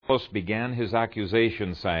began his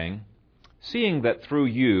accusation, saying, "Seeing that through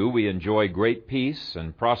you we enjoy great peace,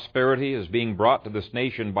 and prosperity is being brought to this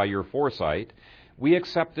nation by your foresight, we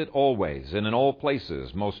accept it always, and in all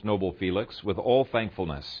places, most noble Felix, with all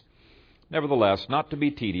thankfulness. Nevertheless, not to be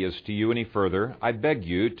tedious to you any further, I beg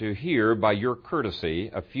you to hear by your courtesy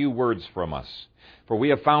a few words from us. For we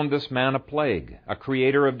have found this man a plague, a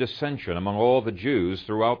creator of dissension among all the Jews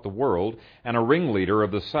throughout the world, and a ringleader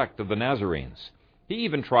of the sect of the Nazarenes. He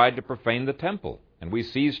even tried to profane the temple, and we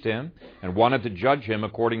seized him and wanted to judge him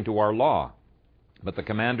according to our law. But the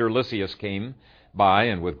commander Lysias came by,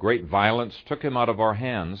 and with great violence took him out of our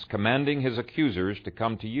hands, commanding his accusers to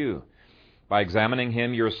come to you. By examining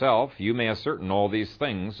him yourself, you may ascertain all these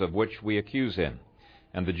things of which we accuse him."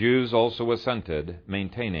 And the Jews also assented,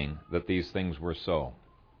 maintaining that these things were so.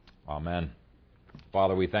 Amen.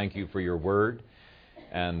 Father, we thank you for your word,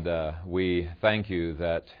 and we thank you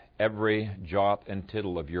that every jot and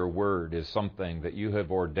tittle of your word is something that you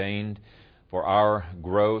have ordained for our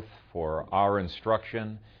growth, for our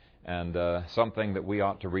instruction, and something that we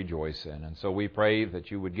ought to rejoice in. And so we pray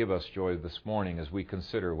that you would give us joy this morning as we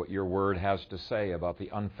consider what your word has to say about the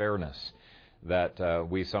unfairness that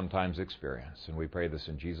we sometimes experience. And we pray this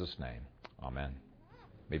in Jesus' name. Amen.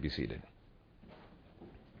 You may be seated.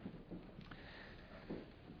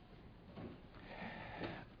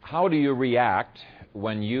 How do you react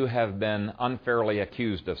when you have been unfairly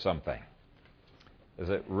accused of something?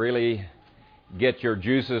 Does it really get your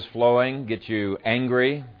juices flowing, get you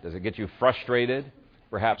angry? Does it get you frustrated,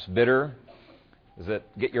 perhaps bitter? Does it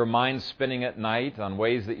get your mind spinning at night on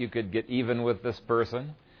ways that you could get even with this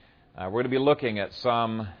person? We're going to be looking at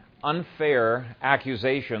some unfair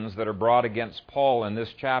accusations that are brought against Paul in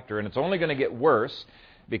this chapter, and it's only going to get worse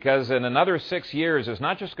because in another 6 years it's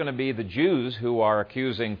not just going to be the Jews who are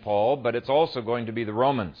accusing Paul, but it's also going to be the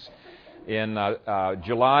Romans. In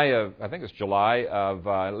July of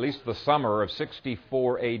at least the summer of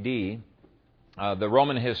 64 A.D., the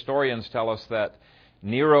Roman historians tell us that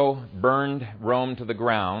Nero burned Rome to the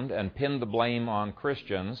ground and pinned the blame on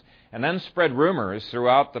Christians, and then spread rumors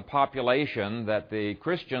throughout the population that the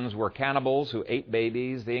Christians were cannibals who ate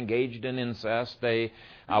babies, they engaged in incest, they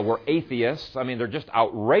were atheists. I mean, they're just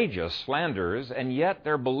outrageous slanders, and yet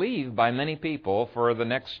they're believed by many people for the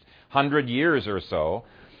next 100 years or so.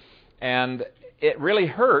 And it really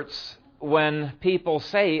hurts when people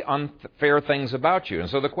say unfair things about you. And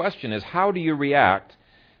so the question is, how do you react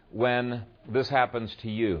when this happens to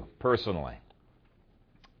you personally?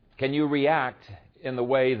 Can you react in the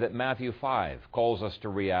way that Matthew 5 calls us to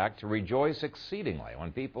react, to rejoice exceedingly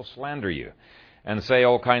when people slander you and say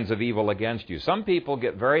all kinds of evil against you? Some people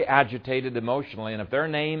get very agitated emotionally, and if their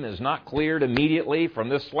name is not cleared immediately from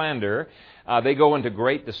this slander, they go into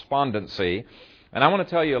great despondency. And I want to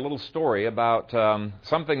tell you a little story about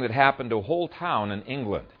something that happened to a whole town in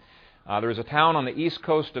England. There's a town on the east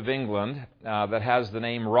coast of England that has the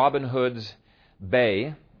name Robin Hood's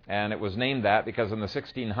Bay, and it was named that because in the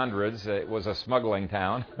 1600s it was a smuggling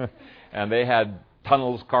town, and they had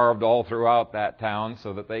tunnels carved all throughout that town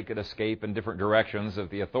so that they could escape in different directions if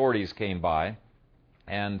the authorities came by.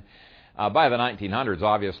 And by the 1900s,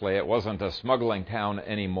 obviously, it wasn't a smuggling town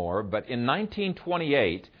anymore, but in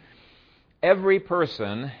 1928, every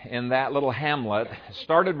person in that little hamlet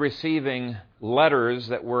started receiving letters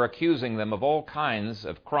that were accusing them of all kinds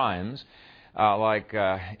of crimes, like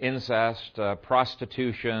incest,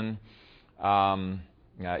 prostitution,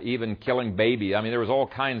 even killing baby. I mean, there was all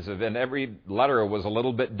kinds of, and every letter was a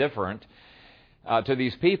little bit different to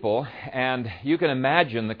these people. And you can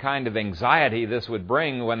imagine the kind of anxiety this would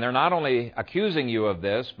bring when they're not only accusing you of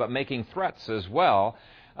this, but making threats as well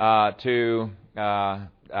to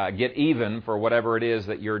get even for whatever it is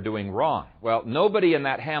that you're doing wrong. Well, nobody in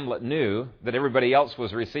that hamlet knew that everybody else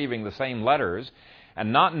was receiving the same letters,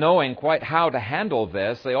 and not knowing quite how to handle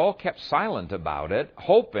this, they all kept silent about it,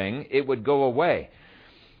 hoping it would go away.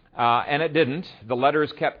 And it didn't. The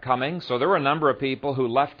letters kept coming, so there were a number of people who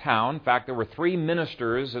left town. In fact, there were 3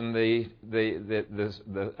 ministers in the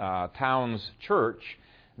town's church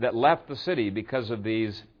that left the city because of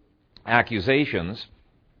these accusations.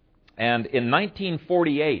 And in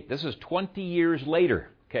 1948, this is 20 years later,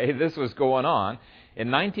 okay, this was going on. In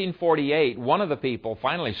 1948, one of the people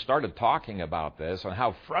finally started talking about this and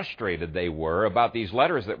how frustrated they were about these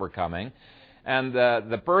letters that were coming. And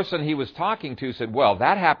the person he was talking to said, well,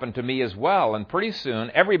 that happened to me as well. And pretty soon,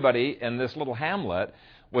 everybody in this little hamlet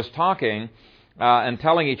was talking and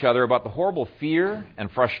telling each other about the horrible fear and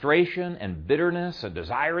frustration and bitterness and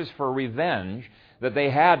desires for revenge that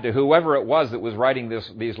they had to whoever it was that was writing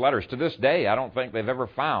these letters. To this day, I don't think they've ever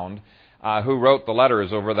found who wrote the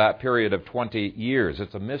letters over that period of 20 years.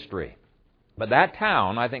 It's a mystery. But that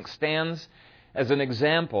town, I think, stands as an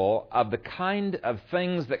example of the kind of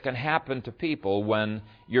things that can happen to people when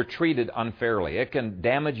you're treated unfairly. It can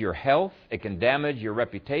damage your health, it can damage your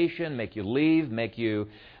reputation, make you leave, make you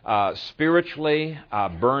spiritually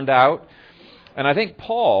burned out. And I think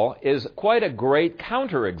Paul is quite a great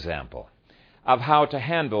counterexample of how to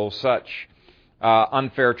handle such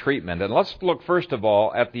unfair treatment. And let's look first of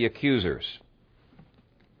all at the accusers.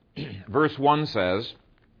 Verse 1 says,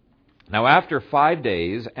 "Now after 5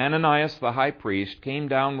 days, Ananias the high priest came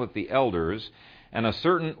down with the elders and a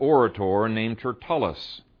certain orator named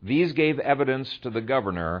Tertullus. These gave evidence to the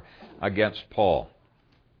governor against Paul."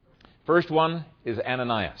 First one is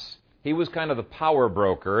Ananias. He was kind of the power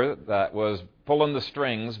broker that was pulling the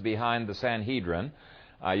strings behind the Sanhedrin.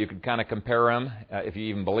 You could kind of compare him, if you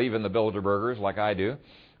even believe in the Bilderbergers like I do,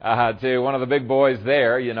 to one of the big boys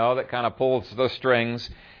there, that kind of pulls the strings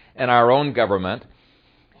in our own government.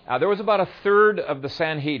 There was about a third of the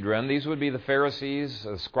Sanhedrin. These would be the Pharisees,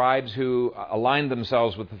 the scribes who aligned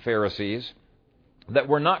themselves with the Pharisees, that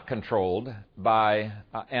were not controlled by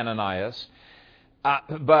Ananias.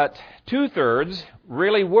 But 2/3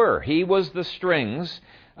 really were. He was the strings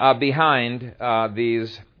behind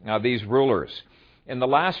these rulers. In the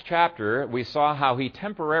last chapter, we saw how he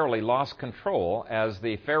temporarily lost control as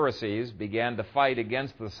the Pharisees began to fight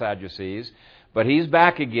against the Sadducees. But he's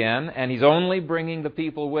back again, and he's only bringing the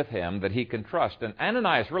people with him that he can trust. And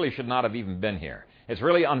Ananias really should not have even been here. It's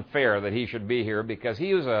really unfair that he should be here because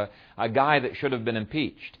he was a guy that should have been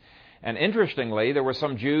impeached. And interestingly, there were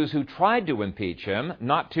some Jews who tried to impeach him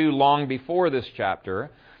not too long before this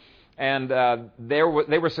chapter. And they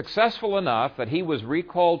were successful enough that he was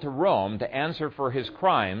recalled to Rome to answer for his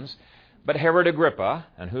crimes. But Herod Agrippa,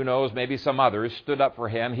 and who knows, maybe some others, stood up for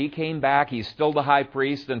him. He came back. He's still the high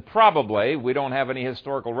priest. And probably, we don't have any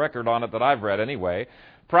historical record on it that I've read anyway,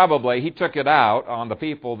 probably he took it out on the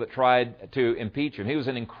people that tried to impeach him. He was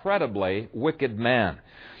an incredibly wicked man.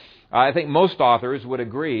 I think most authors would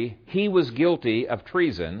agree he was guilty of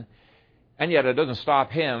treason, and yet it doesn't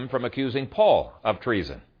stop him from accusing Paul of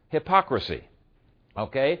treason. Hypocrisy.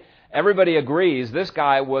 Okay? Everybody agrees this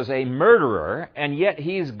guy was a murderer, and yet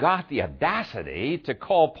he's got the audacity to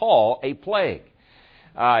call Paul a plague.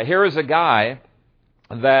 Here is a guy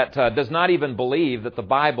that does not even believe that the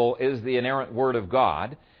Bible is the inerrant Word of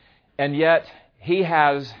God, and yet he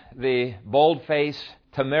has the bold-faced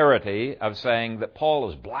temerity of saying that Paul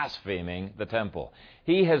is blaspheming the temple.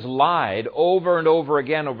 He has lied over and over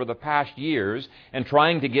again over the past years and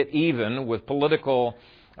trying to get even with political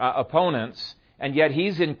opponents. And yet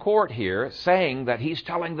he's in court here saying that he's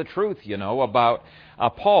telling the truth, about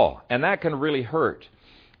Paul. And that can really hurt.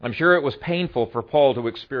 I'm sure it was painful for Paul to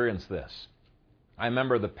experience this. I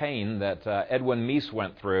remember the pain that Edwin Meese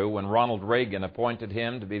went through when Ronald Reagan appointed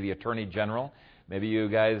him to be the Attorney General. Maybe you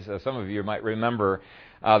guys, some of you might remember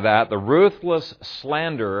that. The ruthless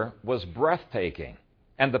slander was breathtaking.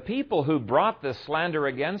 And the people who brought this slander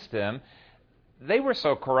against him, they were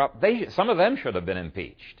so corrupt, some of them should have been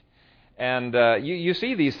impeached. And you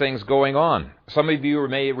see these things going on. Some of you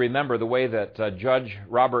may remember the way that Judge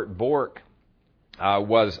Robert Bork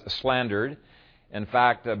was slandered. In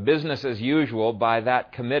fact, business as usual by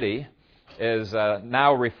that committee is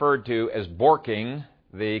now referred to as Borking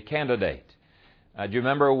the candidate. Do you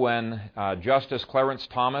remember when Justice Clarence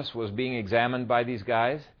Thomas was being examined by these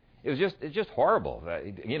guys? It's just horrible.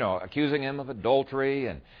 Accusing him of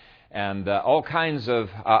adultery and all kinds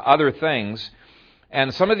of other things.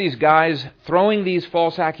 And some of these guys throwing these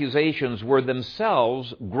false accusations were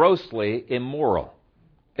themselves grossly immoral.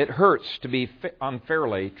 It hurts to be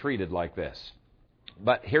unfairly treated like this.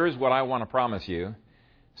 But here's what I want to promise you.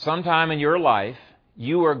 Sometime in your life,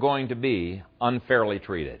 you are going to be unfairly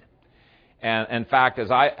treated. And in fact, as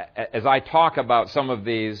I talk about some of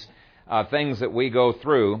these things that we go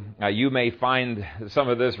through, you may find some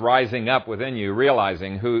of this rising up within you,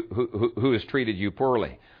 realizing who has treated you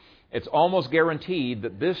poorly. It's almost guaranteed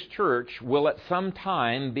that this church will at some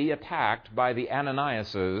time be attacked by the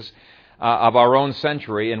Ananiases of our own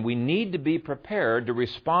century, and we need to be prepared to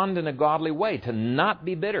respond in a godly way, to not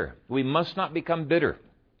be bitter. We must not become bitter.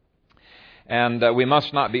 And we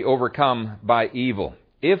must not be overcome by evil.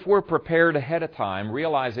 If we're prepared ahead of time,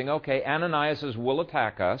 realizing, okay, Ananiases will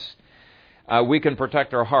attack us, we can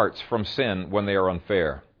protect our hearts from sin when they are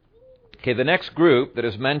unfair. Okay, the next group that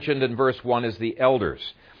is mentioned in verse 1 is the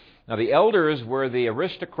elders. Now, the elders were the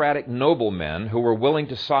aristocratic noblemen who were willing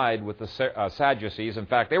to side with the Sadducees. In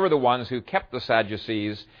fact, they were the ones who kept the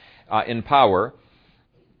Sadducees in power.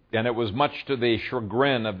 And it was much to the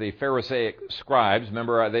chagrin of the Pharisaic scribes.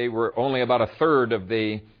 Remember, they were only about a third of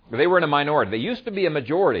they were in a minority. They used to be a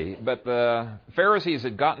majority, but the Pharisees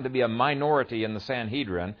had gotten to be a minority in the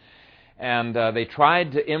Sanhedrin. And they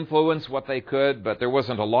tried to influence what they could, but there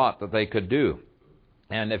wasn't a lot that they could do.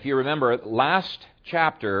 And if you remember, last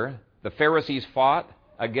chapter, the Pharisees fought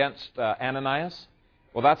against Ananias.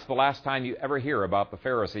 Well, that's the last time you ever hear about the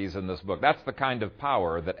Pharisees in this book. That's the kind of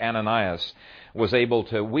power that Ananias was able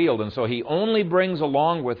to wield. And so he only brings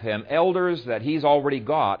along with him elders that he's already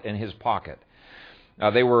got in his pocket.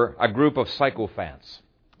 They were a group of sycophants.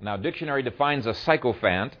 Now, dictionary defines a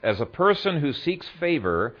sycophant as a person who seeks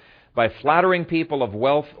favor by flattering people of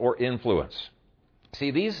wealth or influence.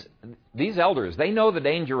 See, these elders, they know the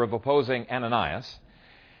danger of opposing Ananias,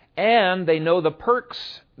 and they know the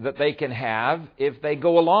perks that they can have if they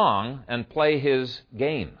go along and play his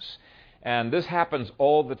games. And this happens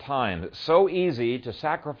all the time. It's so easy to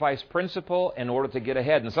sacrifice principle in order to get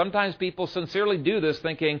ahead. And sometimes people sincerely do this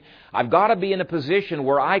thinking, I've got to be in a position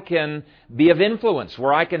where I can be of influence,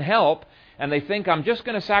 where I can help. And they think, I'm just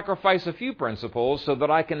going to sacrifice a few principles so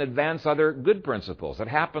that I can advance other good principles. It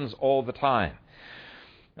happens all the time.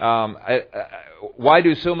 Why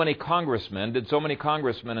did so many congressmen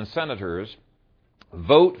and senators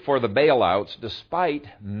vote for the bailouts despite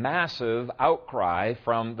massive outcry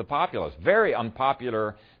from the populace? Very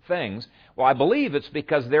unpopular things. Well, I believe it's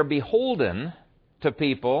because they're beholden to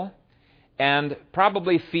people and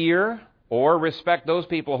probably fear or respect those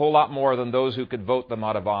people a whole lot more than those who could vote them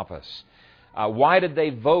out of office. Why did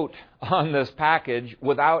they vote on this package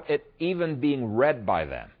without it even being read by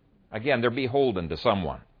them? Again, they're beholden to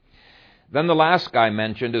someone. Then the last guy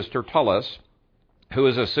mentioned is Tertullus, who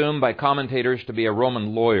is assumed by commentators to be a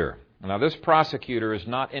Roman lawyer. Now, this prosecutor is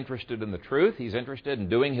not interested in the truth. He's interested in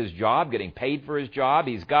doing his job, getting paid for his job.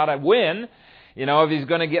 He's got to win, if he's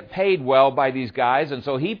going to get paid well by these guys. And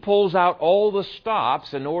so he pulls out all the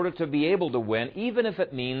stops in order to be able to win, even if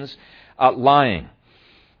it means lying.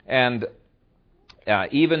 And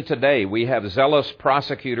even today, we have zealous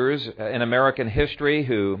prosecutors in American history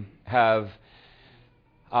who have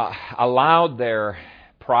allowed their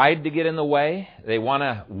pride to get in the way. They want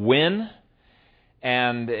to win,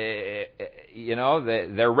 and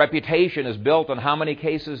their reputation is built on how many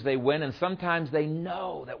cases they win, and sometimes they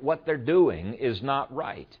know that what they're doing is not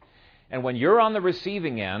right. And when you're on the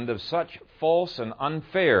receiving end of such false and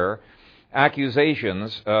unfair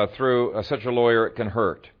accusations through such a lawyer, it can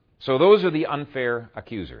hurt. So those are the unfair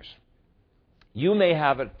accusers. You may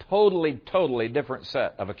have a totally different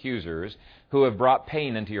set of accusers who have brought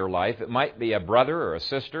pain into your life. It might be a brother or a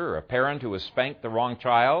sister or a parent who has spanked the wrong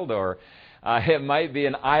child, or it might be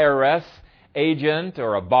an IRS agent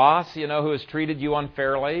or a boss, who has treated you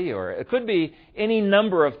unfairly, or it could be any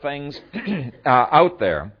number of things out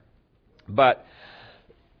there. But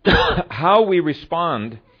how we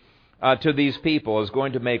respond to these people is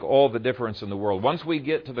going to make all the difference in the world. Once we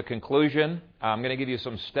get to the conclusion, I'm going to give you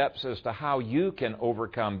some steps as to how you can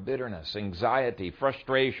overcome bitterness, anxiety,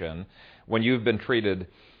 frustration when you've been treated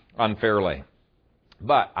unfairly.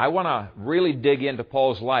 But I want to really dig into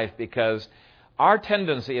Paul's life, because our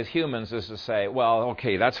tendency as humans is to say, well,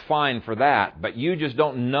 okay, that's fine for that, but you just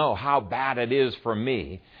don't know how bad it is for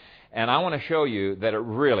me. And I want to show you that it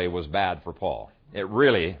really was bad for Paul. It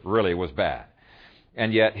really, really was bad.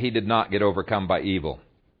 And yet he did not get overcome by evil.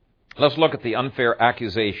 Let's look at the unfair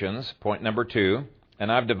accusations, point number 2. And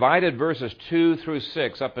I've divided verses 2 through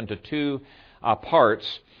 6 up into two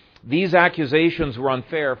parts. These accusations were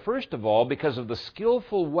unfair, first of all, because of the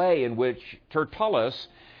skillful way in which Tertullus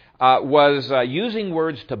was using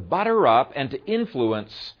words to butter up and to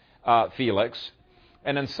influence Felix.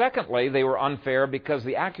 And then secondly, they were unfair because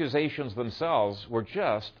the accusations themselves were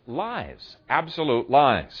just lies, absolute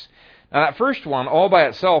lies. Now, that first one, all by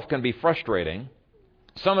itself, can be frustrating.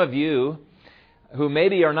 Some of you who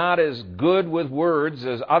maybe are not as good with words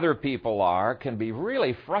as other people are can be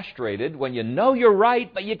really frustrated when you know you're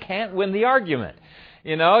right, but you can't win the argument.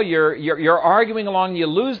 You're arguing along, you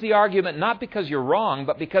lose the argument not because you're wrong,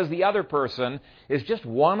 but because the other person is just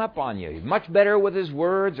one up on you. He's much better with his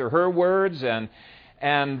words or her words, and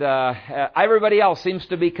everybody else seems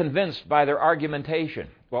to be convinced by their argumentation.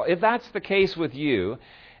 Well, if that's the case with you,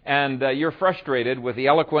 and you're frustrated with the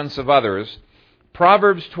eloquence of others,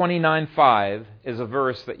 Proverbs 29:5 is a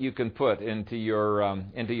verse that you can put into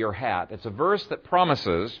your hat. It's a verse that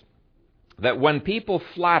promises that when people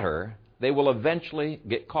flatter, they will eventually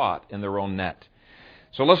get caught in their own net.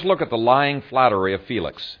 So let's look at the lying flattery of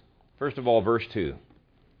Felix. First of all, verse 2.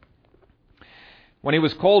 When he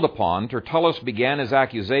was called upon, Tertullus began his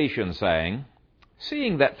accusation, saying,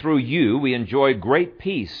 seeing that through you we enjoy great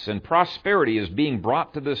peace and prosperity is being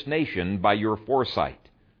brought to this nation by your foresight.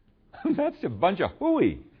 That's a bunch of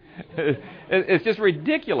hooey. It's just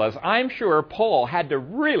ridiculous. I'm sure Paul had to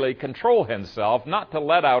really control himself not to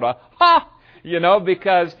let out a ha,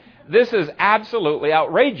 because this is absolutely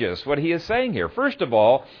outrageous what he is saying here. First of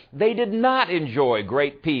all, they did not enjoy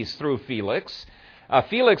great peace through Felix.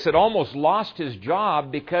 Felix had almost lost his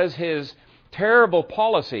job because his terrible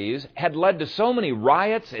policies had led to so many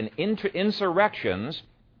riots and insurrections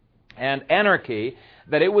and anarchy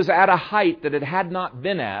that it was at a height that it had not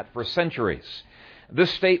been at for centuries.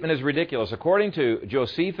 This statement is ridiculous. According to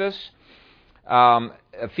Josephus,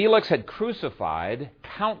 Felix had crucified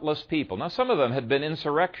countless people. Now, some of them had been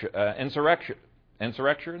insurrections,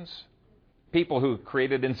 people who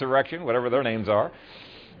created insurrection, whatever their names are,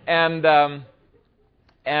 and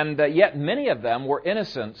yet many of them were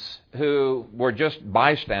innocents who were just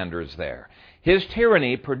bystanders there. His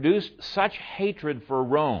tyranny produced such hatred for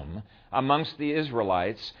Rome amongst the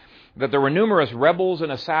Israelites that there were numerous rebels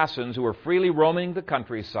and assassins who were freely roaming the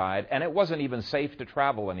countryside, and it wasn't even safe to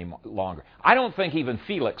travel any longer. I don't think even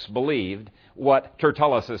Felix believed what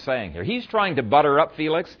Tertullus is saying here. He's trying to butter up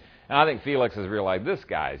Felix, and I think Felix has realized this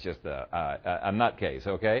guy is just a nutcase,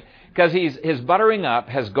 okay? Because his buttering up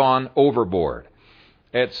has gone overboard.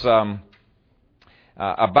 It's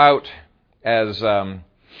about as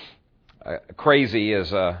crazy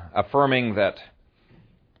as affirming that,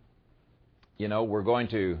 we're going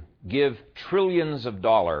to give trillions of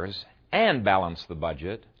dollars and balance the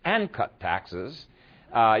budget and cut taxes.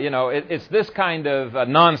 It's this kind of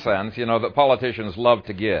nonsense, that politicians love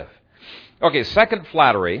to give. Okay, second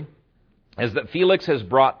flattery is that Felix has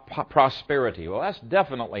brought prosperity. Well, that's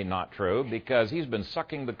definitely not true because he's been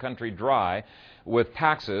sucking the country dry with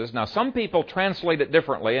taxes. Now, some people translate it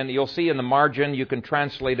differently, and you'll see in the margin you can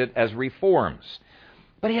translate it as reforms.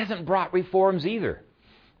 But he hasn't brought reforms either.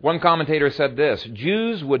 One commentator said this: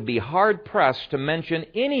 Jews would be hard-pressed to mention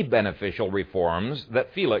any beneficial reforms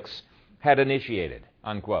that Felix had initiated,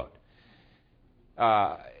 unquote.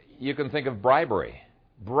 You can think of bribery.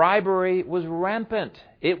 Bribery was rampant.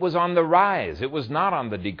 It was on the rise. It was not on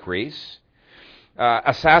the decrease.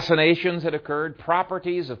 Assassinations had occurred.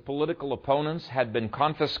 Properties of political opponents had been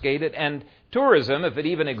confiscated. And tourism, if it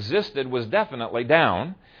even existed, was definitely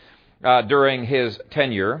down during his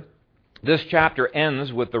tenure. This chapter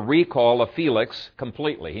ends with the recall of Felix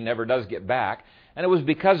completely. He never does get back. And it was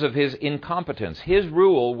because of his incompetence. His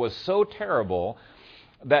rule was so terrible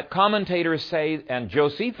that commentators say, and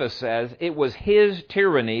Josephus says, it was his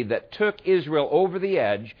tyranny that took Israel over the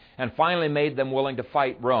edge and finally made them willing to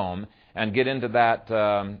fight Rome and get into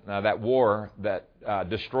that war that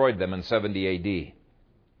destroyed them in 70 A.D.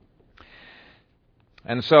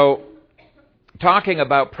 And so, talking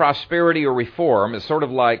about prosperity or reform is sort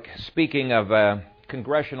of like speaking of a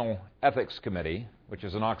Congressional Ethics Committee, which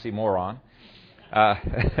is an oxymoron,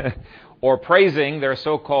 or praising their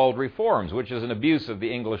so-called reforms, which is an abuse of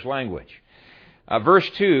the English language. Verse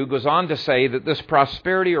 2 goes on to say that this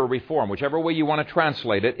prosperity or reform, whichever way you want to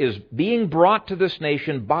translate it, is being brought to this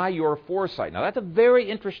nation by your foresight. Now, that's a very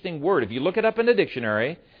interesting word. If you look it up in the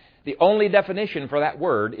dictionary, the only definition for that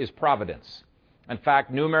word is providence. In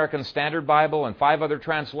fact, New American Standard Bible and 5 other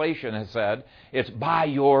translations have said it's by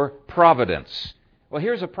your providence. Well,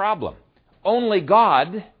 here's a problem. Only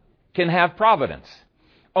God can have providence.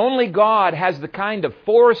 Only God has the kind of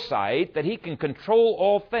foresight that He can control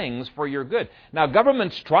all things for your good. Now,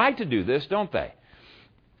 governments try to do this, don't they?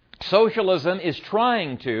 Socialism is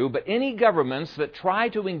trying to, but any governments that try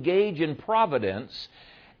to engage in providence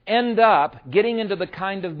end up getting into the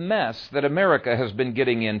kind of mess that America has been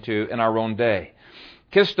getting into in our own day.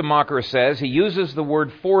 Kistemacher says he uses the word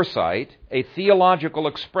foresight, a theological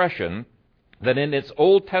expression that in its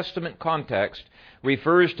Old Testament context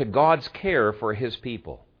refers to God's care for His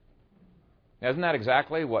people. Isn't that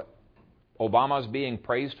exactly what Obama's being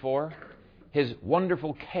praised for? His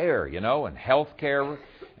wonderful care, in health care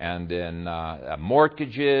and in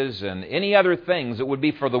mortgages and any other things that would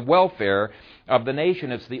be for the welfare of the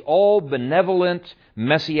nation. It's the all-benevolent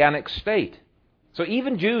messianic state. So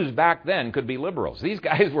even Jews back then could be liberals. These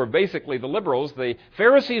guys were basically the liberals. The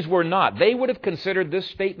Pharisees were not. They would have considered this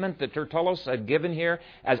statement that Tertullus had given here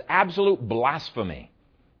as absolute blasphemy.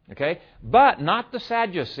 Okay? But not the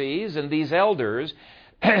Sadducees and these elders.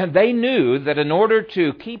 They knew that in order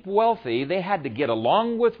to keep wealthy, they had to get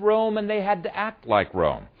along with Rome and they had to act like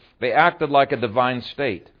Rome. They acted like a divine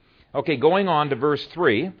state. Okay, going on to verse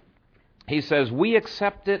 3, he says, we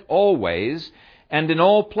accept it always and in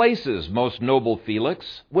all places, most noble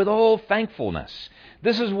Felix, with all thankfulness.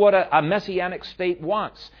 This is what a messianic state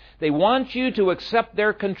wants. They want you to accept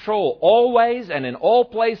their control always and in all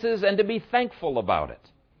places and to be thankful about it.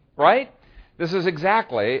 Right? This is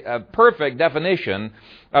exactly a perfect definition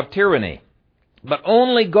of tyranny. But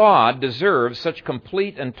only God deserves such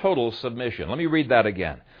complete and total submission. Let me read that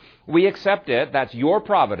again. We accept it. That's your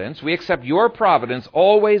providence. We accept your providence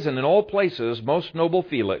always and in all places, most noble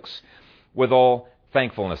Felix, with all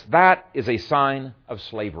thankfulness. That is a sign of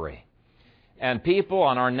slavery. And people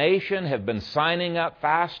on our nation have been signing up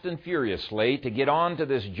fast and furiously to get on to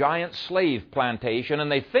this giant slave plantation,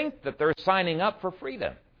 and they think that they're signing up for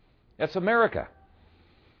freedom. That's America.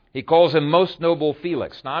 He calls him Most Noble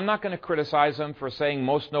Felix. Now, I'm not going to criticize him for saying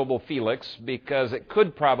Most Noble Felix, because it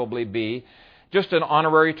could probably be just an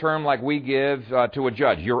honorary term like we give to a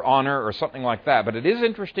judge, Your Honor, or something like that. But it is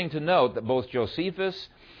interesting to note that both Josephus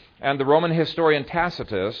and the Roman historian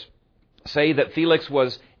Tacitus say that Felix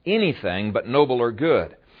was anything but noble or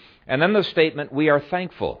good. And then the statement, we are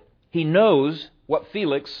thankful. He knows what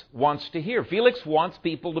Felix wants to hear. Felix wants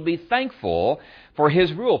people to be thankful for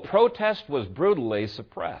his rule. Protest was brutally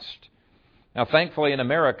suppressed. Now, thankfully in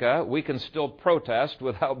America, we can still protest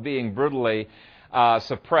without being brutally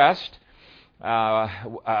suppressed.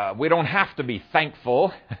 We don't have to be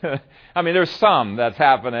thankful. I mean, there's some that's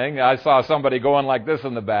happening. I saw somebody going like this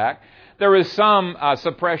in the back. There is some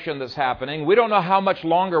suppression that's happening. We don't know how much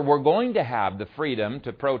longer we're going to have the freedom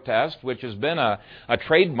to protest, which has been a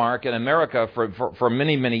trademark in America for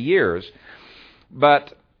many, many years.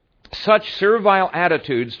 But such servile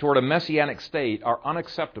attitudes toward a messianic state are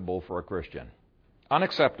unacceptable for a Christian.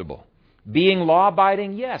 Unacceptable. Being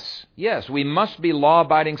law-abiding, yes, we must be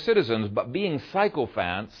law-abiding citizens, but being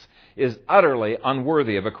sycophants is utterly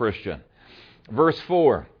unworthy of a Christian. Verse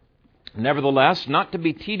 4, nevertheless, not to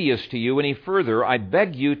be tedious to you any further, I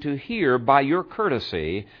beg you to hear by your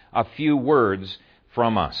courtesy a few words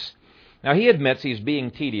from us. Now, he admits he's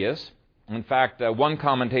being tedious. In fact, one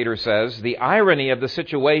commentator says, the irony of the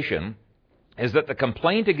situation is that the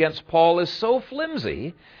complaint against Paul is so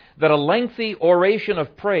flimsy that a lengthy oration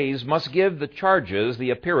of praise must give the charges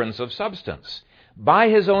the appearance of substance. By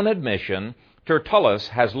his own admission, Tertullus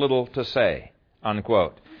has little to say,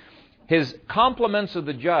 unquote. His compliments of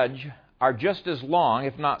the judge are just as long,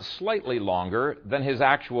 if not slightly longer, than his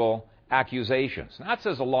actual accusations. And that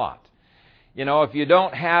says a lot. You know, if you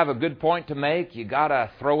don't have a good point to make, you got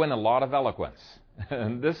to throw in a lot of eloquence.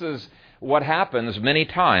 And this is what happens many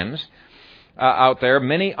times out there.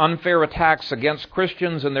 Many unfair attacks against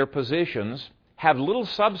Christians and their positions have little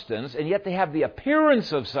substance, and yet they have the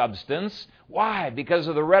appearance of substance. Why? Because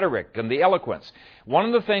of the rhetoric and the eloquence. One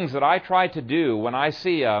of the things that I try to do when I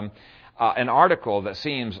see an article that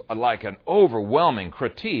seems like an overwhelming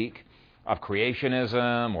critique of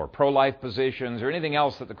creationism or pro-life positions or anything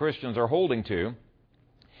else that the Christians are holding to,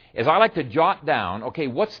 is I like to jot down, okay,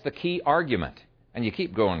 what's the key argument? And you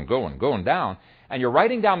keep going down, and you're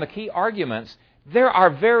writing down the key arguments. There are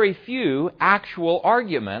very few actual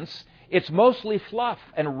arguments. It's mostly fluff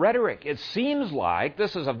and rhetoric. It seems like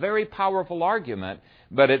this is a very powerful argument,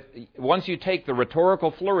 but once you take the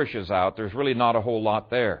rhetorical flourishes out, there's really not a whole lot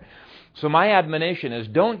there. So my admonition is,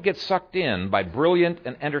 don't get sucked in by brilliant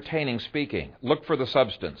and entertaining speaking. Look for the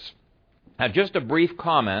substance. Now, just a brief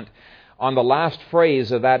comment on the last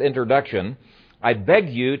phrase of that introduction. I beg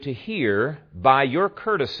you to hear, by your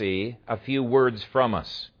courtesy, a few words from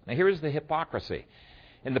us. Now, here's the hypocrisy.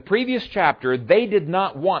 In the previous chapter, they did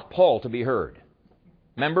not want Paul to be heard.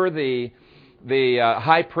 Remember, the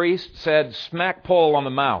high priest said, smack Paul on the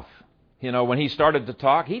mouth. You know, when he started to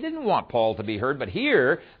talk, he didn't want Paul to be heard, but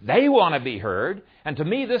here, they want to be heard. And to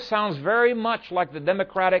me, this sounds very much like the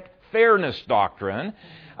democratic fairness doctrine,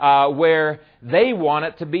 where they want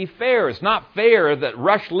it to be fair. It's not fair that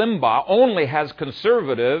Rush Limbaugh only has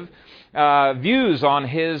conservative views on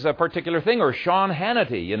his particular thing, or Sean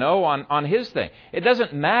Hannity, you know, on his thing. It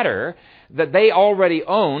doesn't matter that they already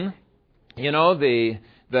own, you know, the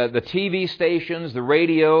TV stations, the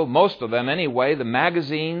radio, most of them anyway, the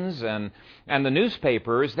magazines and the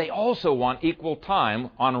newspapers. They also want equal time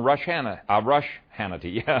on Rush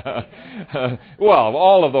Hannity. Well,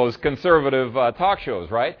 all of those conservative talk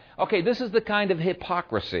shows, right? Okay, this is the kind of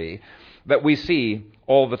hypocrisy that we see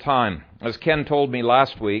all the time. As Ken told me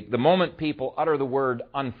last week, the moment people utter the word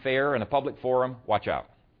unfair in a public forum, watch out.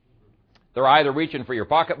 They're either reaching for your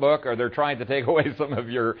pocketbook or they're trying to take away some of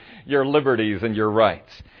your liberties and your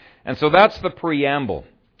rights. And so that's the preamble.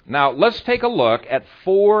 Now, let's take a look at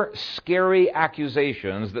 4 scary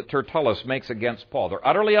accusations that Tertullus makes against Paul. They're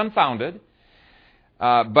utterly unfounded.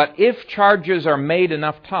 But if charges are made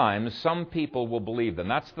enough times, some people will believe them.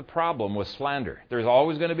 That's the problem with slander. There's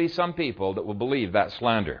always going to be some people that will believe that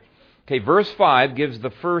slander. Okay, verse 5 gives the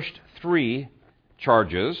first 3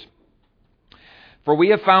 charges. For we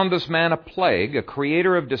have found this man a plague, a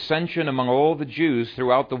creator of dissension among all the Jews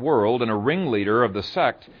throughout the world, and a ringleader of the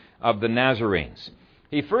sect of the Nazarenes.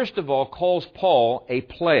 He first of all calls Paul a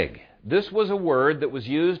plague. This was a word that was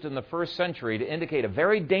used in the first century to indicate a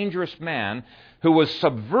very dangerous man who was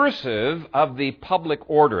subversive of the public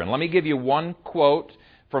order. And let me give you one quote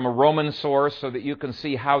from a Roman source so that you can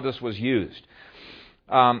see how this was used.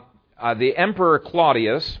 The Emperor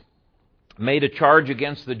Claudius made a charge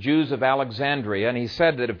against the Jews of Alexandria, and he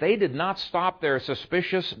said that if they did not stop their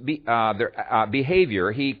suspicious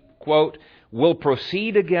behavior, he, quote, will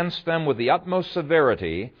proceed against them with the utmost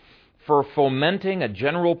severity for fomenting a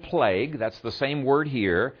general plague, that's the same word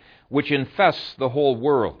here, which infests the whole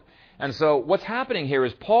world. And so what's happening here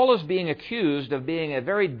is Paul is being accused of being a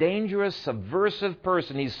very dangerous, subversive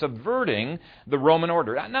person. He's subverting the Roman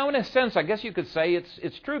order. Now, in a sense, I guess you could say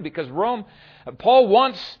it's true, because Paul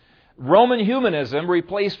wants Roman humanism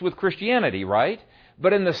replaced with Christianity, right?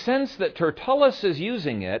 But in the sense that Tertullus is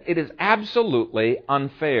using it, it is absolutely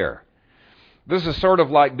unfair. This is sort of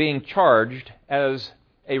like being charged as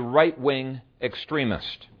a right-wing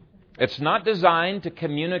extremist. It's not designed to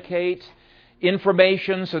communicate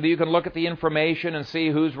information so that you can look at the information and see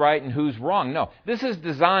who's right and who's wrong. No, this is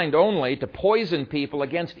designed only to poison people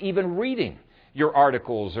against even reading your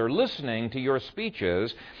articles or listening to your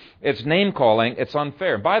speeches. It's name-calling. It's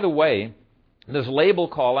unfair. By the way, this label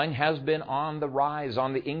calling has been on the rise,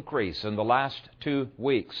 on the increase in the last 2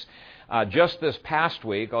 weeks. Just this past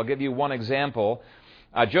week, I'll give you one example.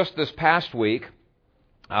 Just this past week,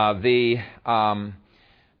 the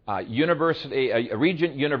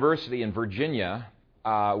Regent University in Virginia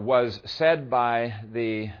was said by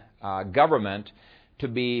the government to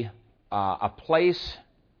be a place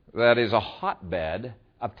that is a hotbed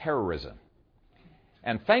of terrorism.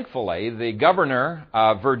 And thankfully, the governor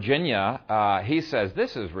of Virginia, he says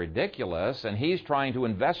this is ridiculous, and he's trying to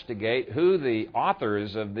investigate who the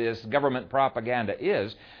authors of this government propaganda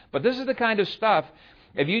is. But this is the kind of stuff,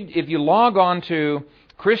 if you log on to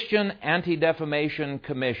Christian Anti-Defamation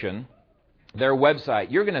Commission, their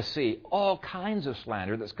website, you're going to see all kinds of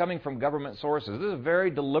slander that's coming from government sources. This is a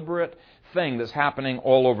very deliberate thing that's happening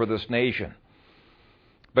all over this nation.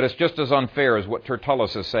 But it's just as unfair as what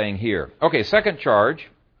Tertullus is saying here. Okay, second charge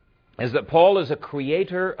is that Paul is a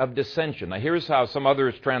creator of dissension. Now here's how some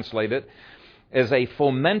others translate it, as a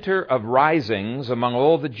fomenter of risings among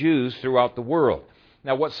all the Jews throughout the world.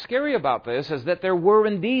 Now what's scary about this is that there were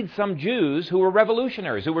indeed some Jews who were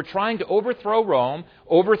revolutionaries, who were trying to overthrow Rome,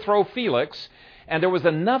 overthrow Felix, and there was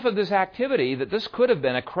enough of this activity that this could have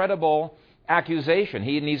been a credible accusation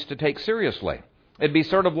he needs to take seriously. It'd be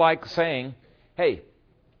sort of like saying, hey,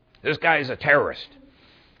 this guy's a terrorist,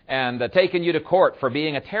 and taking you to court for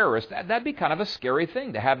being a terrorist. That'd be kind of a scary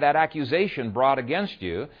thing to have that accusation brought against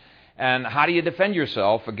you. And how do you defend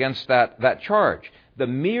yourself against that charge? The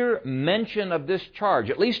mere mention of this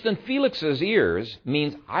charge, at least in Felix's ears,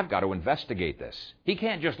 means I've got to investigate this. He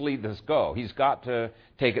can't just leave this go. He's got to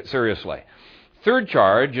take it seriously. Third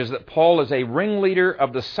charge is that Paul is a ringleader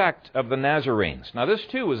of the sect of the Nazarenes. Now this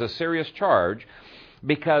too is a serious charge,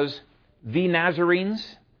 because the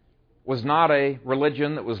Nazarenes was not a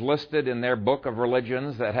religion that was listed in their book of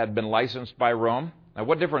religions that had been licensed by Rome. Now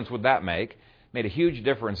what difference would that make? It made a huge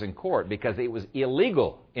difference in court, because it was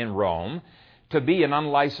illegal in Rome to be an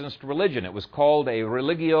unlicensed religion. It was called a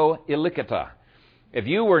religio illicita. If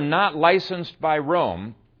you were not licensed by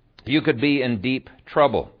Rome, you could be in deep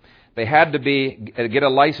trouble. They had to get a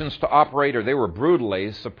license to operate, or they were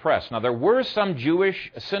brutally suppressed. Now, there were some Jewish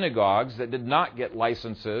synagogues that did not get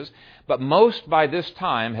licenses, but most by this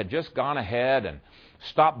time had just gone ahead and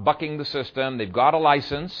stopped bucking the system. They've got a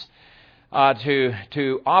license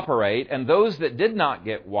to operate, and those that did not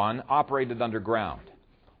get one operated underground.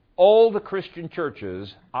 All the Christian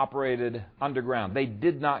churches operated underground. They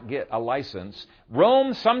did not get a license.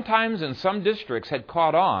 Rome, sometimes in some districts, had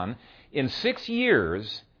caught on. In 6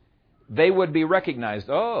 years, they would be recognized.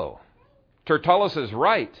 Oh, Tertullus is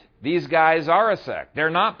right. These guys are a sect.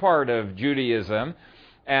 They're not part of Judaism.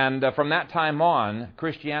 And from that time on,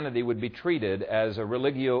 Christianity would be treated as a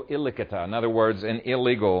religio illicita. In other words, an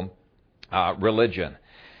illegal religion.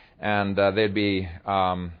 And they'd be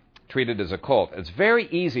treated as a cult. It's very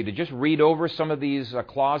easy to just read over some of these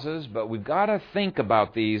clauses, but we've got to think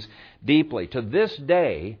about these deeply. To this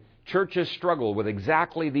day, churches struggle with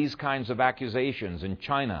exactly these kinds of accusations in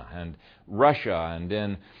China and Russia and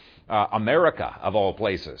in America, of all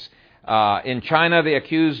places. In China, they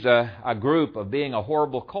accused a group of being a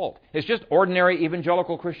horrible cult. It's just ordinary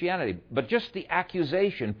evangelical Christianity. But just the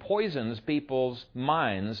accusation poisons people's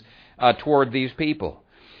minds toward these people.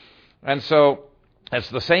 And so it's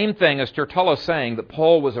the same thing as Tertullus saying that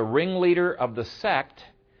Paul was a ringleader of the sect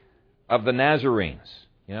of the Nazarenes.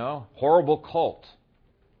 Horrible cult.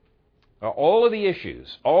 All of the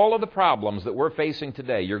issues, all of the problems that we're facing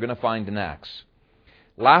today, you're going to find in Acts.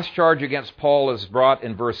 Last charge against Paul is brought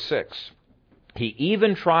in verse 6. He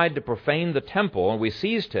even tried to profane the temple, and we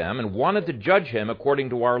seized him and wanted to judge him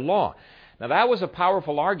according to our law. Now that was a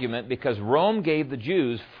powerful argument because Rome gave the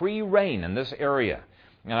Jews free rein in this area.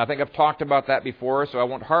 And I think I've talked about that before, so I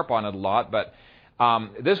won't harp on it a lot, but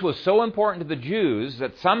this was so important to the Jews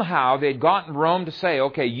that somehow they'd gotten Rome to say,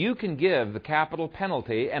 okay, you can give the capital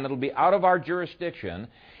penalty and it'll be out of our jurisdiction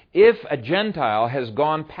if a Gentile has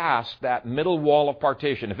gone past that middle wall of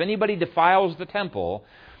partition. If anybody defiles the temple,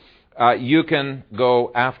 you can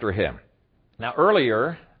go after him. Now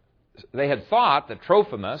earlier, they had thought that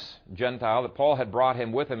Trophimus, Gentile, that Paul had brought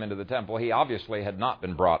him with him into the temple. He obviously had not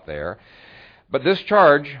been brought there. But this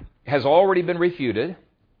charge has already been refuted.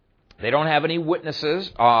 They don't have any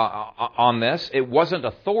witnesses on this. It wasn't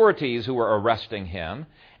authorities who were arresting him,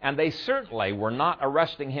 and they certainly were not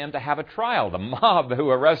arresting him to have a trial. The mob who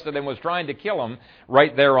arrested him was trying to kill him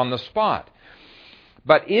right there on the spot.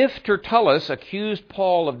 But if Tertullus accused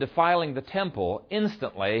Paul of defiling the temple,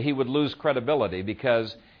 instantly he would lose credibility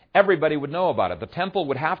because everybody would know about it. The temple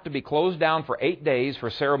would have to be closed down for 8 days for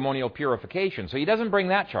ceremonial purification. So he doesn't bring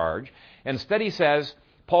that charge. Instead he says,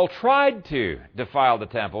 Paul tried to defile the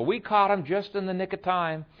temple. We caught him just in the nick of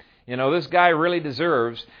time. This guy really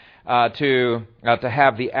deserves to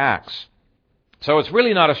have the axe. So it's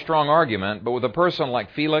really not a strong argument, but with a person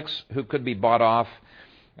like Felix who could be bought off,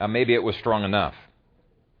 maybe it was strong enough.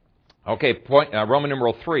 Okay, Roman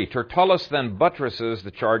numeral 3. Tertullus then buttresses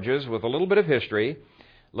the charges with a little bit of history,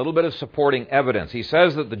 a little bit of supporting evidence. He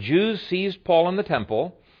says that the Jews seized Paul in the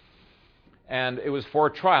temple, and it was for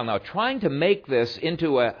a trial. Now, trying to make this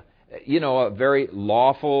into a very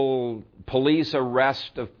lawful police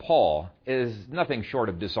arrest of Paul is nothing short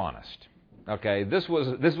of dishonest. Okay, this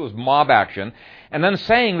was mob action. And then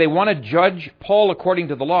saying they want to judge Paul according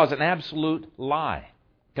to the law is an absolute lie.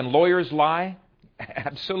 Can lawyers lie?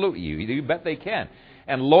 Absolutely. You bet they can.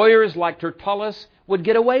 And lawyers like Tertullus would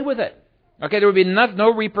get away with it. Okay, there would be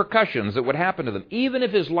no repercussions that would happen to them. Even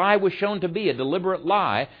if his lie was shown to be a deliberate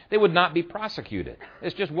lie, they would not be prosecuted.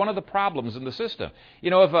 It's just one of the problems in the system.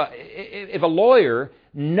 If a lawyer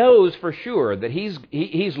knows for sure that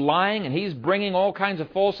he's lying and he's bringing all kinds of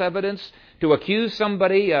false evidence to accuse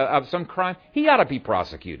somebody of some crime, he ought to be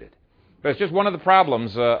prosecuted. But it's just one of the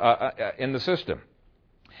problems in the system.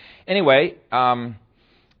 Anyway,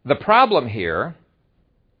 the problem here.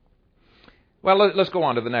 Well, let's go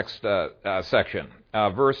on to the next section,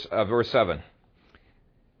 verse 7.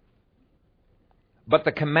 But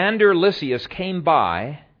the commander Lysias came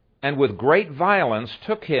by, and with great violence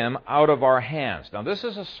took him out of our hands. Now, this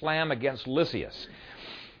is a slam against Lysias,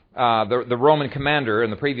 the Roman commander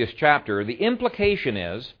in the previous chapter. The implication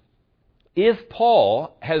is, if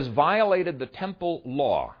Paul has violated the temple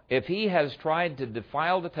law, if he has tried to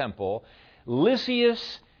defile the temple,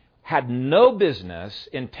 Lysias had no business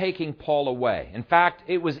in taking Paul away. In fact,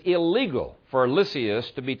 it was illegal for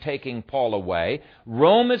Lysias to be taking Paul away.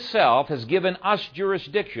 Rome itself has given us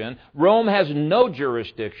jurisdiction. Rome has no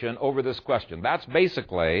jurisdiction over this question. That's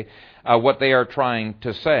basically what they are trying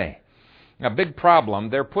to say. A big problem,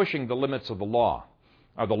 they're pushing the limits of the law.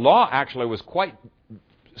 The law actually was quite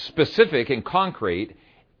specific and concrete.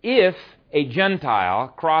 If a Gentile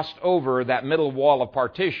crossed over that middle wall of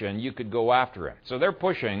partition, you could go after him. So they're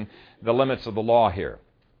pushing the limits of the law here.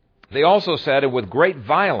 They also said, and with great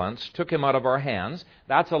violence took him out of our hands.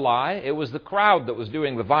 That's a lie. It was the crowd that was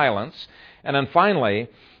doing the violence. And then finally,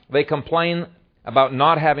 they complain about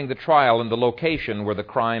not having the trial in the location where the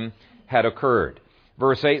crime had occurred.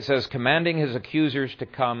 Verse 8 says, commanding his accusers to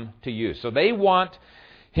come to you. So they want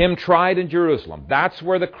him tried in Jerusalem. That's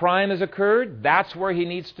where the crime has occurred. That's where he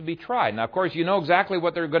needs to be tried. Now, of course, you know exactly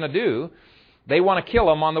what they're going to do. They want to kill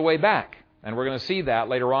him on the way back. And we're going to see that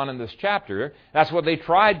later on in this chapter. That's what they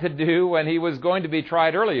tried to do when he was going to be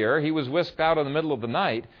tried earlier. He was whisked out in the middle of the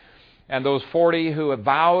night. And those 40 who have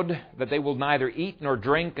vowed that they will neither eat nor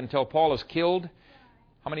drink until Paul is killed.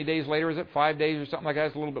 How many days later is it? 5 days or something like that?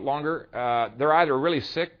 It's a little bit longer. They're either really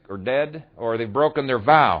sick or dead, or they've broken their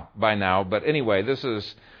vow by now. But anyway, this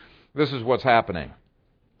is what's happening.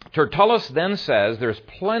 Tertullus then says there's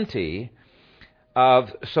plenty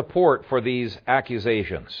of support for these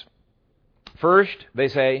accusations. First, they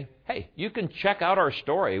say, hey, you can check out our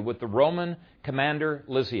story with the Roman commander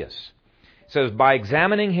Lysias. It says, by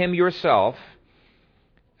examining him yourself,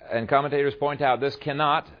 and commentators point out this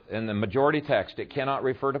cannot, in the majority text, it cannot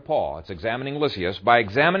refer to Paul. It's examining Lysias. By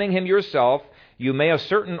examining him yourself, you may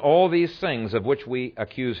ascertain all these things of which we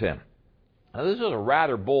accuse him. Now, this is a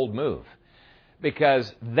rather bold move,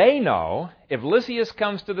 because they know if Lysias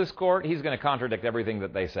comes to this court, he's going to contradict everything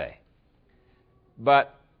that they say.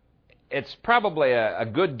 But it's probably a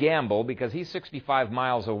good gamble, because he's 65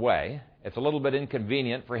 miles away. It's a little bit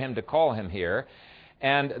inconvenient for him to call him here.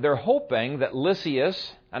 And they're hoping that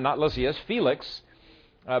Felix,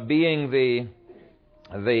 being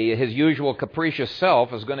his usual capricious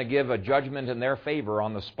self, is going to give a judgment in their favor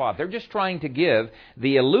on the spot. They're just trying to give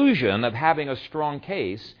the illusion of having a strong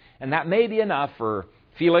case, and that may be enough for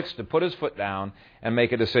Felix to put his foot down and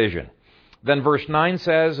make a decision. Then verse 9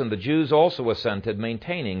 says, and the Jews also assented,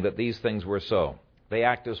 maintaining that these things were so. They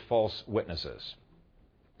act as false witnesses.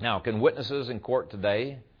 Now, can witnesses in court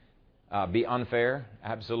today be unfair?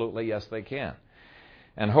 Absolutely, yes, they can.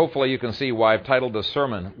 And hopefully you can see why I've titled this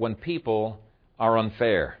sermon, When People Are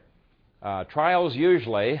Unfair. Trials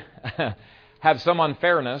usually have some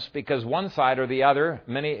unfairness because one side or the other,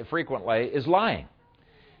 frequently, is lying.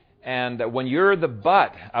 And when you're the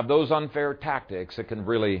butt of those unfair tactics, it can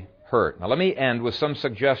really hurt. Now let me end with some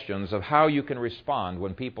suggestions of how you can respond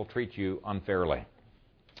when people treat you unfairly.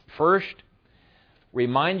 First,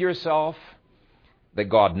 remind yourself that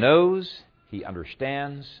God knows, He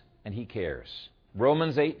understands, and He cares.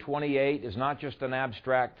 Romans 8:28 is not just an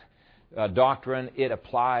abstract doctrine. It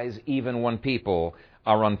applies even when people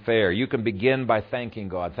are unfair. You can begin by thanking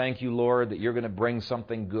God. Thank you, Lord, that you're going to bring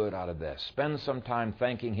something good out of this. Spend some time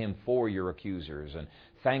thanking Him for your accusers and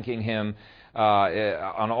thanking Him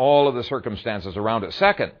on all of the circumstances around it.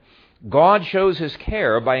 Second, God shows His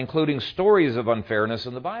care by including stories of unfairness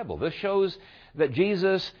in the Bible. This shows that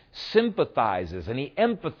Jesus sympathizes and He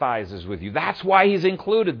empathizes with you. That's why He's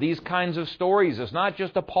included these kinds of stories. It's not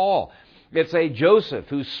just a Paul. It's a Joseph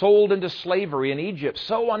who's sold into slavery in Egypt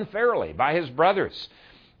so unfairly by his brothers.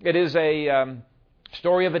 It is a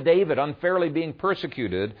story of a David unfairly being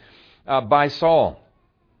persecuted by Saul.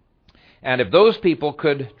 And if those people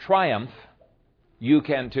could triumph, you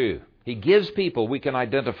can too. He gives people we can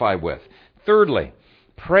identify with. Thirdly,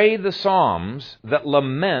 pray the Psalms that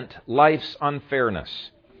lament life's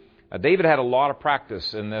unfairness. David had a lot of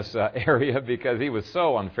practice in this area because he was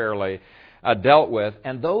so unfairly dealt with.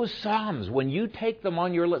 And those Psalms, when you take them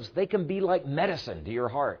on your lips, they can be like medicine to your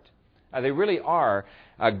heart. They really are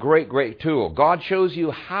a great, great tool. God shows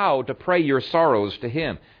you how to pray your sorrows to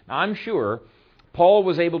Him. Now, I'm sure Paul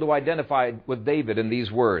was able to identify with David in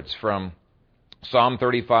these words from Psalm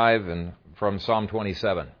 35 and from Psalm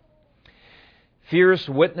 27. Fierce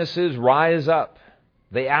witnesses rise up.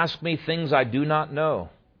 They ask me things I do not know.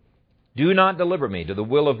 Do not deliver me to the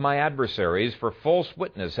will of my adversaries, for false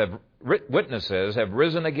witnesses have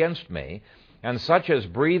risen against me, and such as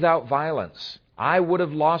breathe out violence. I would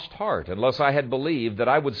have lost heart unless I had believed that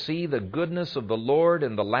I would see the goodness of the Lord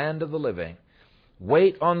in the land of the living.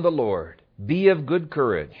 Wait on the Lord. Be of good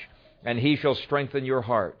courage, and He shall strengthen your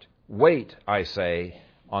heart. Wait, I say,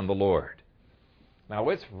 on the Lord. Now,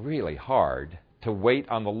 it's really hard to wait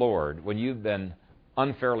on the Lord when you've been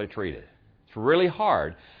unfairly treated. It's really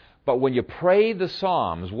hard. But when you pray the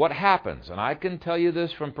Psalms, what happens, and I can tell you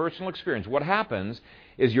this from personal experience, what happens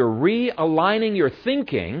is you're realigning your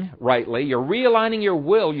thinking rightly, you're realigning your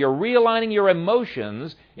will, you're realigning your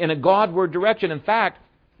emotions in a Godward direction. In fact,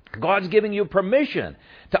 God's giving you permission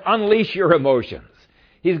to unleash your emotions.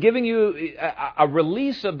 He's giving you a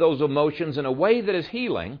release of those emotions in a way that is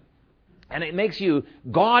healing, and it makes you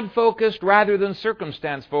God-focused rather than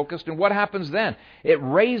circumstance-focused. And what happens then? It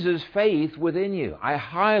raises faith within you. I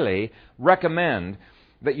highly recommend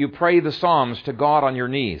that you pray the Psalms to God on your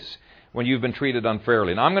knees when you've been treated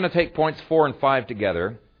unfairly. Now, I'm going to take points 4 and 5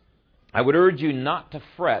 together. I would urge you not to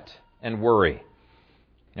fret and worry.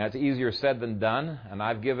 Now, it's easier said than done, and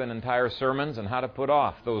I've given entire sermons on how to put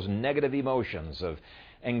off those negative emotions of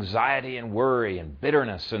anxiety and worry and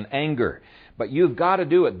bitterness and anger. But you've got to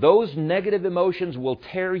do it. Those negative emotions will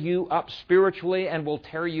tear you up spiritually and will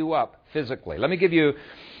tear you up physically. Let me give you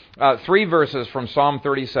 3 verses from Psalm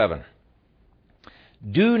 37.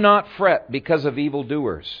 Do not fret because of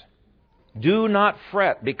evildoers. Do not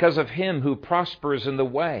fret because of him who prospers in the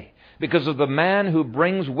way, because of the man who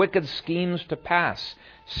brings wicked schemes to pass.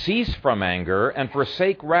 Cease from anger and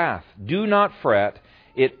forsake wrath. Do not fret.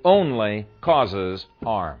 It only causes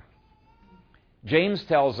harm. James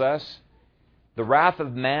tells us the wrath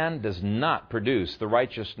of man does not produce the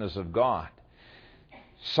righteousness of God.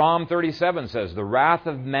 Psalm 37 says, the wrath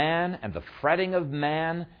of man and the fretting of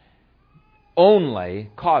man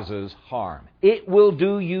only causes harm. It will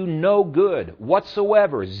do you no good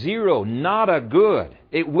whatsoever. Zero, nada good.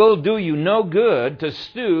 It will do you no good to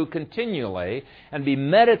stew continually and be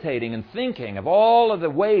meditating and thinking of all of the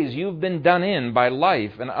ways you've been done in by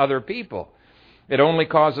life and other people. It only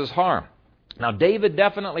causes harm. Now, Paul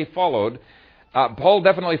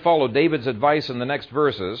definitely followed David's advice in the next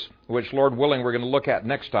verses, which, Lord willing, we're going to look at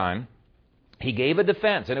next time. He gave a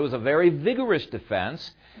defense, and it was a very vigorous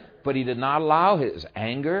defense, but he did not allow his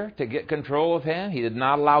anger to get control of him. He did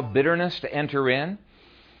not allow bitterness to enter in.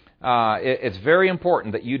 It's very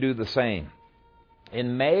important that you do the same.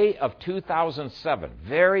 In May of 2007,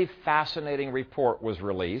 very fascinating report was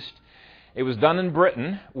released. It was done in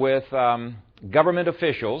Britain with government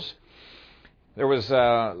officials. There was,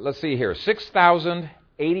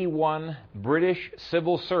 6,081 British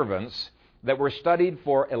civil servants that were studied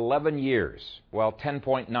for 11 years. Well,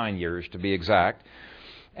 10.9 years to be exact.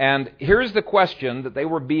 And here's the question that they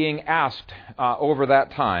were being asked over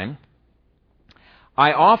that time.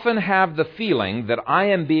 I often have the feeling that I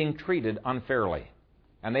am being treated unfairly.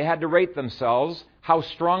 And they had to rate themselves how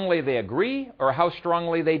strongly they agree or how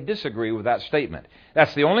strongly they disagree with that statement.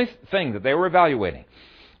 That's the only thing that they were evaluating.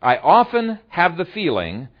 I often have the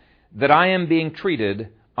feeling that I am being treated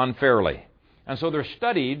unfairly. And so they're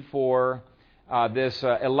studied for this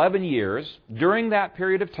 11 years. During that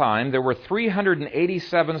period of time, there were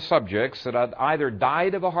 387 subjects that had either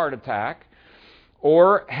died of a heart attack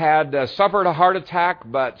or had suffered a heart attack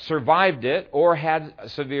but survived it or had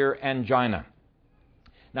severe angina.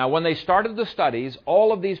 Now, when they started the studies,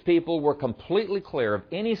 all of these people were completely clear of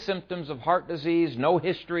any symptoms of heart disease, no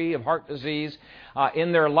history of heart disease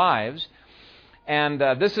in their lives. And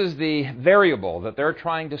this is the variable that they're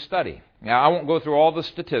trying to study. Now, I won't go through all the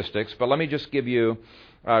statistics, but let me just give you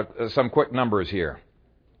some quick numbers here.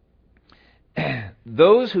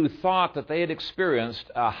 Those who thought that they had experienced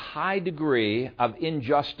a high degree of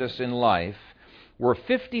injustice in life were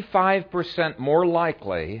 55% more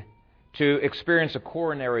likely to experience a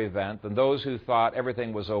coronary event than those who thought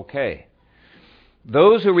everything was okay.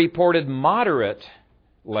 Those who reported moderately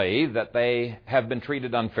that they have been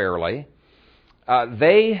treated unfairly,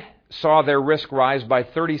 they saw their risk rise by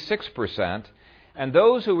 36%, and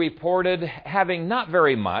those who reported having not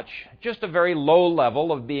very much, just a very low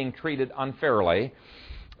level of being treated unfairly,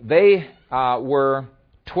 they were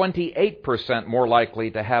 28% more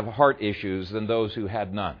likely to have heart issues than those who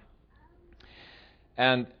had none.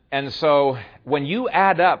 And so when you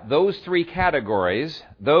add up those three categories,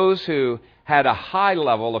 those who had a high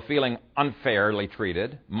level of feeling unfairly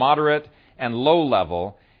treated, moderate and low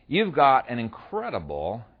level, you've got an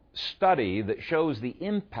incredible study that shows the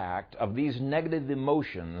impact of these negative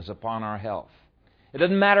emotions upon our health. It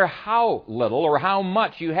doesn't matter how little or how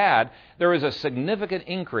much you had, there is a significant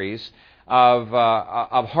increase of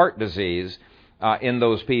heart disease in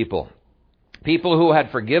those people. People who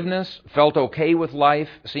had forgiveness, felt okay with life,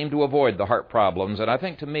 seemed to avoid the heart problems. And I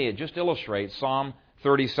think to me it just illustrates Psalm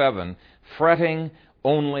 37, fretting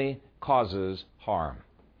only causes harm.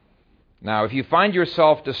 Now, if you find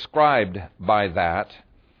yourself described by that,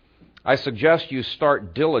 I suggest you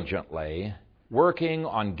start diligently working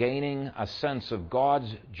on gaining a sense of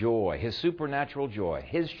God's joy, His supernatural joy,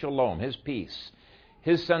 His shalom, His peace,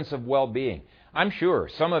 His sense of well-being. I'm sure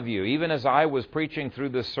some of you, even as I was preaching through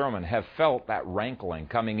this sermon, have felt that rankling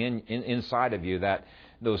coming inside of you, that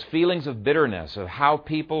those feelings of bitterness of how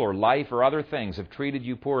people or life or other things have treated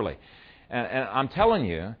you poorly. And I'm telling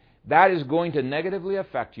you, that is going to negatively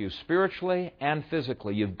affect you spiritually and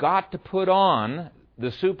physically. You've got to put on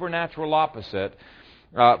the supernatural opposite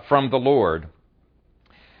from the Lord.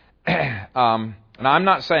 And I'm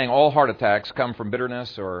not saying all heart attacks come from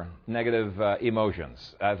bitterness or negative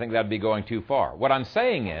emotions. I think that'd be going too far. What I'm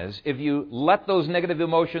saying is, if you let those negative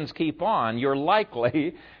emotions keep on, you're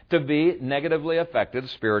likely to be negatively affected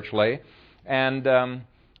spiritually and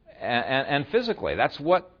physically. That's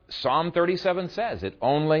what Psalm 37 says. It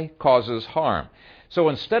only causes harm. So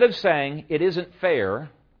instead of saying, it isn't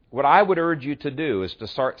fair, what I would urge you to do is to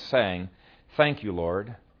start saying, thank you,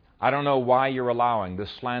 Lord. I don't know why you're allowing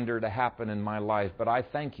this slander to happen in my life, but I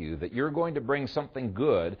thank you that you're going to bring something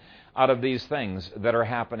good out of these things that are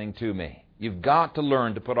happening to me. You've got to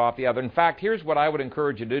learn to put off the other. In fact, here's what I would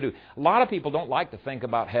encourage you to do. A lot of people don't like to think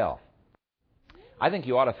about hell. I think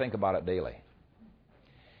you ought to think about it daily.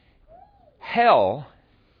 Hell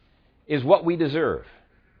is what we deserve.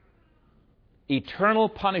 Eternal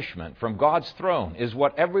punishment from God's throne is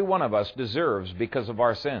what every one of us deserves because of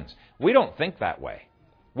our sins. We don't think that way.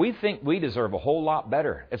 We think we deserve a whole lot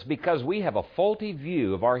better. It's because we have a faulty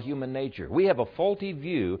view of our human nature. We have a faulty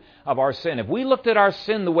view of our sin. If we looked at our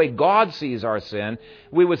sin the way God sees our sin,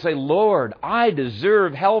 we would say, Lord, I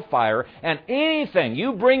deserve hellfire, and anything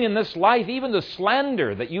you bring in this life, even the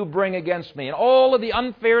slander that you bring against me, and all of the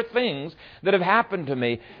unfair things that have happened to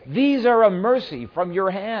me, these are a mercy from your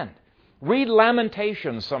hand. Read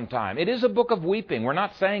Lamentations sometime. It is a book of weeping. We're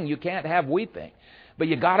not saying you can't have weeping, but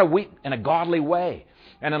you got to weep in a godly way.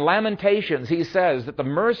 And in Lamentations, he says that the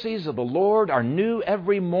mercies of the Lord are new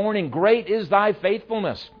every morning. Great is thy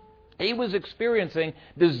faithfulness. He was experiencing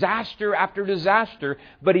disaster after disaster,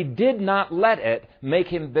 but he did not let it make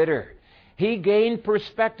him bitter. He gained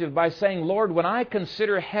perspective by saying, Lord, when I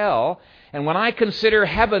consider hell and when I consider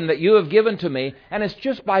heaven that you have given to me, and it's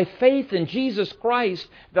just by faith in Jesus Christ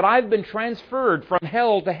that I've been transferred from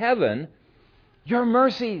hell to heaven, your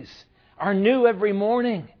mercies are new every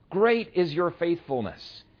morning. Great is your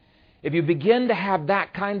faithfulness. If you begin to have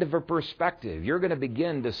that kind of a perspective, you're going to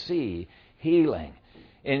begin to see healing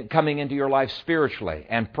coming into your life spiritually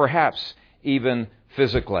and perhaps even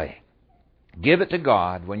physically. Give it to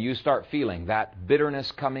God when you start feeling that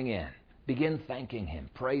bitterness coming in. Begin thanking Him,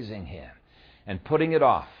 praising Him, and putting it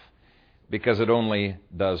off because it only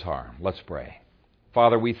does harm. Let's pray.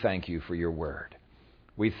 Father, we thank you for your word.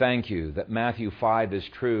 We thank you that Matthew 5 is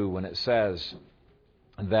true when it says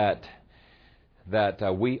that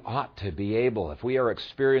we ought to be able, if we are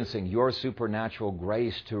experiencing your supernatural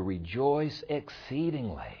grace, to rejoice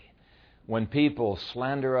exceedingly when people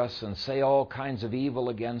slander us and say all kinds of evil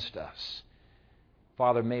against us.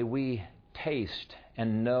 Father, may we taste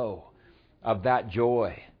and know of that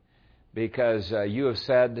joy, because you have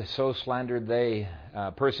said, so slandered they,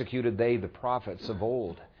 persecuted they the prophets of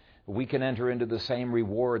old. We can enter into the same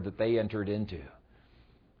reward that they entered into.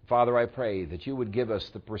 Father, I pray that you would give us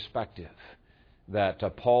the perspective that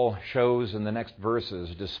Paul shows in the next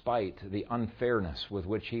verses, despite the unfairness with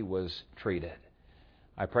which he was treated.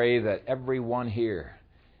 I pray that everyone here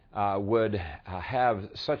would have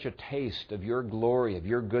such a taste of your glory, of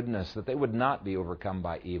your goodness, that they would not be overcome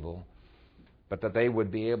by evil, but that they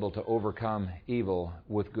would be able to overcome evil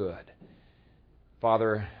with good.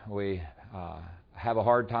 Father, we have a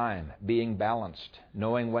hard time being balanced,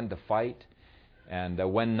 knowing when to fight and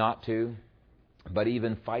when not to, but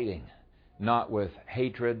even fighting, not with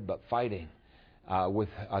hatred, but fighting with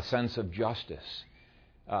a sense of justice.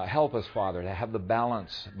 Help us, Father, to have the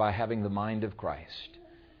balance by having the mind of Christ.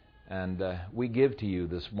 And we give to you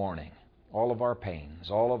this morning all of our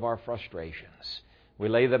pains, all of our frustrations. We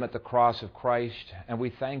lay them at the cross of Christ, and we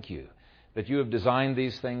thank you that you have designed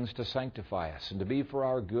these things to sanctify us and to be for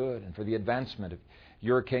our good and for the advancement of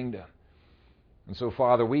your kingdom. And so,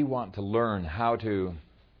 Father, we want to learn how to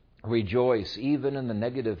rejoice even in the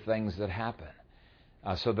negative things that happen,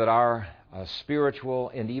 so that our spiritual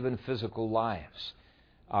and even physical lives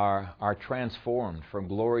are transformed from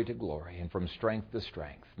glory to glory and from strength to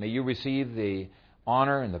strength. May you receive the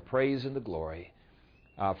honor and the praise and the glory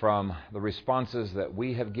from the responses that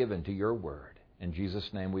we have given to your word. In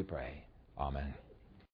Jesus' name we pray. Amen.